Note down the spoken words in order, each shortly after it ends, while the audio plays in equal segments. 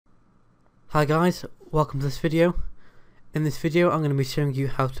Hi guys, welcome to this video. In this video I'm going to be showing you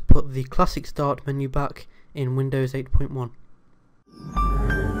how to put the classic start menu back in Windows 8.1.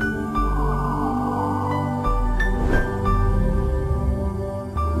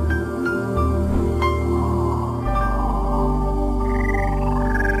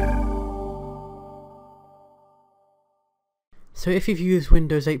 So if you've used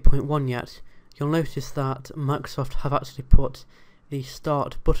Windows 8.1 yet, you'll notice that Microsoft have actually put the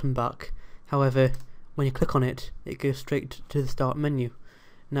start button back. However, when you click on it, it goes straight to the start menu.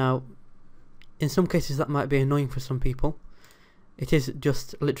 Now, in some cases that might be annoying for some people. It is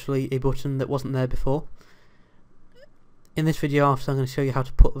just literally a button that wasn't there before. In this video I'm going to show you how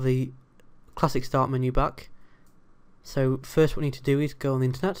to put the classic start menu back. So first what we need to do is go on the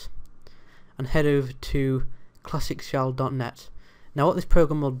internet and head over to classicshell.net. Now what this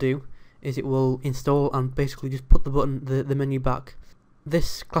program will do is it will install and basically just put the menu back.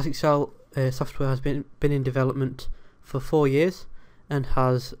 This Classic Shell software has been in development for 4 years and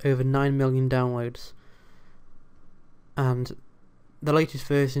has over 9 million downloads, and the latest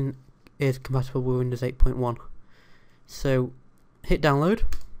version is compatible with Windows 8.1. So hit download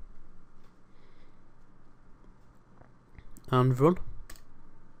and run.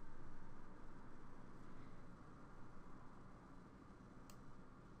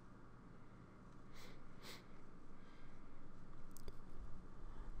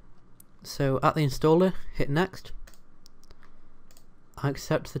 So at the installer, hit next. I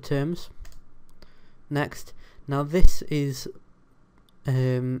accept the terms. Next. Now this is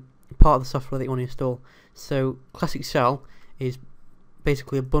part of the software that you want to install. So Classic Shell is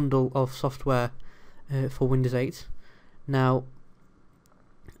basically a bundle of software for Windows 8. Now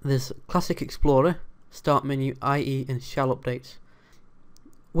there's Classic Explorer, Start Menu, IE and Shell Updates.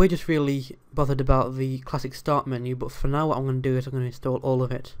 We're just really bothered about the Classic Start Menu, but for now what I'm going to do is I'm going to install all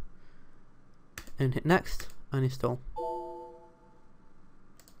of it. And hit next and install.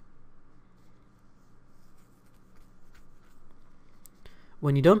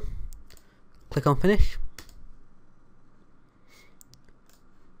 When you're done, click on finish.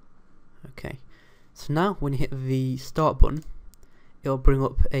 Okay, so now when you hit the start button, it'll bring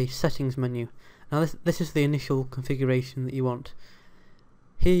up a settings menu. Now this is the initial configuration that you want.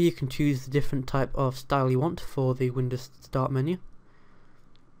 Here you can choose the different type of style you want for the Windows start menu.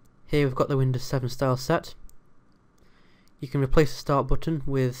 Here we've got the Windows 7 style set. You can replace the start button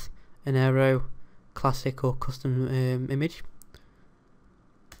with an arrow, classic or custom image.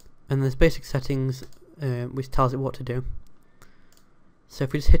 And there's basic settings which tells it what to do. So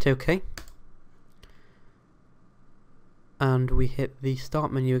if we just hit OK and we hit the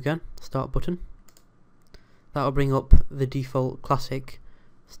start menu again, start button, that will bring up the default classic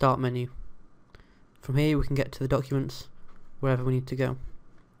start menu. From here we can get to the documents wherever we need to go.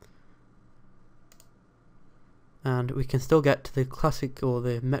 And we can still get to the classic or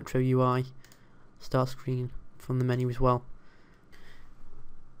the Metro UI start screen from the menu as well.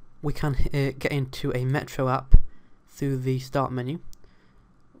 We can get into a Metro app through the start menu.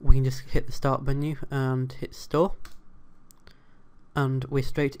 We can just hit the start menu and hit store, and we're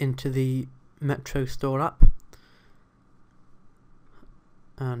straight into the Metro Store app.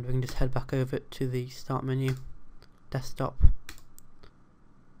 And we can just head back over to the start menu, desktop.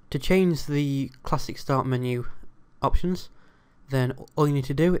 To change the classic start menu options, then all you need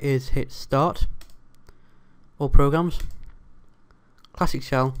to do is hit start, all programs, classic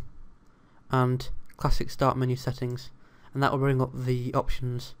shell and classic start menu settings, and that will bring up the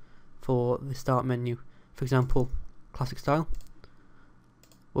options for the start menu. For example, classic style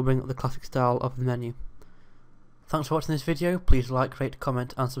will bring up the classic style of the menu. Thanks for watching this video. Please like, rate,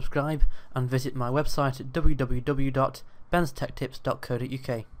 comment and subscribe, and visit my website at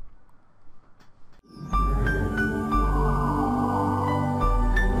www.benstechtips.co.uk.